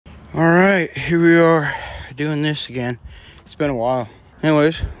Alright, here we are doing this again. It's been a while.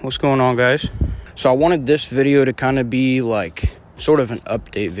 Anyways, what's going on, guys? So I wanted this video to kind of be like sort of an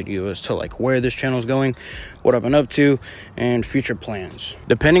update video as to like where this channel is going, what I've been up to, and future plans.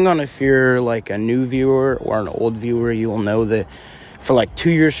 Depending on if you're like a new viewer or an old viewer, you will know that for like 2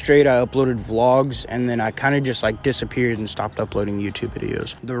 years straight I uploaded vlogs, and then I kind of just like disappeared and stopped uploading YouTube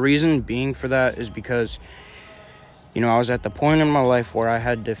videos. The reason being for that is because, you know, I was at the point in my life where I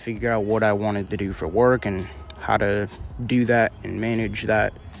had to figure out what I wanted to do for work and how to do that and manage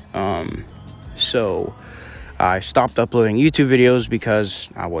that. So I stopped uploading YouTube videos because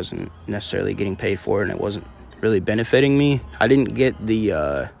I wasn't necessarily getting paid for it and it wasn't really benefiting me. I didn't get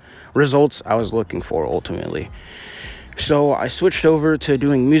the results I was looking for ultimately. So I switched over to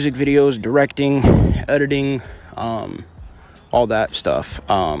doing music videos, directing, editing, all that stuff.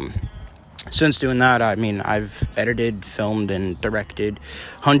 Since doing that, I mean, I've edited, filmed, and directed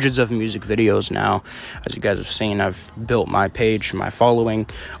hundreds of music videos now. As you guys have seen, I've built my page, my following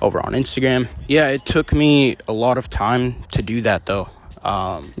over on Instagram. Yeah, it took me a lot of time to do that, though.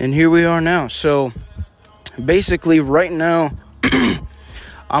 And here we are now. So, basically, right now,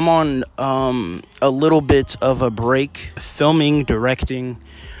 I'm on a little bit of a break, filming, directing,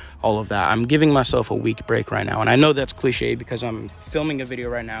 all of that. I'm giving myself a week break right now, and I know that's cliche because I'm filming a video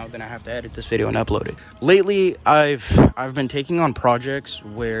right now, then I have to edit this video and upload it. Lately, I've been taking on projects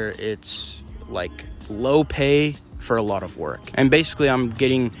where it's like low pay for a lot of work, and basically I'm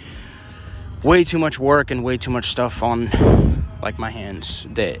getting way too much work and way too much stuff on like my hands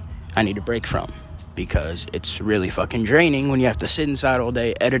that I need a break from, because it's really fucking draining when you have to sit inside all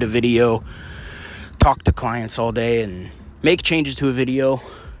day, edit a video, talk to clients all day, and make changes to a video.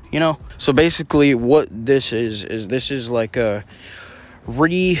 You know, so basically what this is like a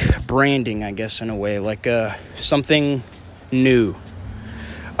rebranding, I guess, in a way, like something new.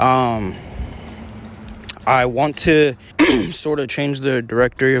 I want to sort of change the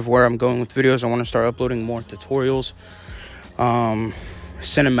directory of where I'm going with videos. I want to start uploading more tutorials,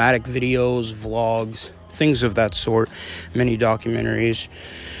 cinematic videos, vlogs, things of that sort, mini documentaries.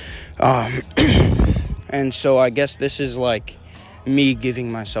 And so I guess this is like me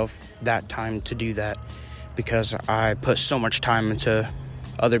giving myself that time to do that, because I put so much time into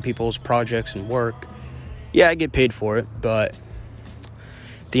other people's projects and work. Yeah, I get paid for it, but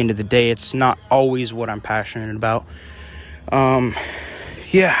at the end of the day, it's not always what I'm passionate about.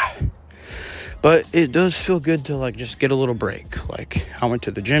 Yeah, but it does feel good to like just get a little break. Like, I went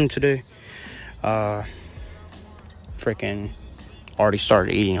to the gym today. Freaking already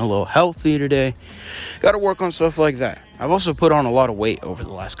started eating a little healthy today. Got to work on stuff like that. I've also put on a lot of weight over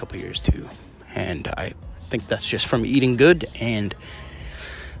the last couple years too, and I think that's just from eating good and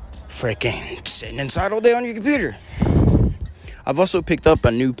freaking sitting inside all day on your computer. I've also picked up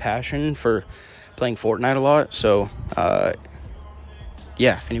a new passion for playing Fortnite a lot, so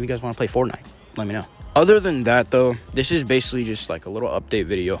yeah, if any of you guys want to play Fortnite, let me know. Other than that, though, this is basically just like a little update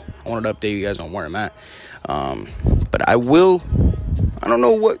video. I wanted to update you guys on where I'm at, but I don't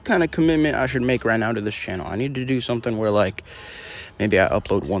know what kind of commitment I should make right now to this channel. I need to do something where like maybe I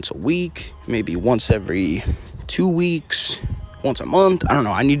upload once a week, maybe once every 2 weeks, once a month. I don't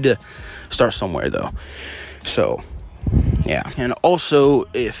know. I need to start somewhere though. So yeah. And also,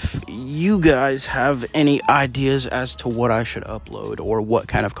 if you guys have any ideas as to what I should upload or what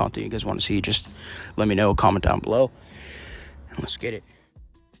kind of content you guys want to see, just let me know, comment down below, and let's get it.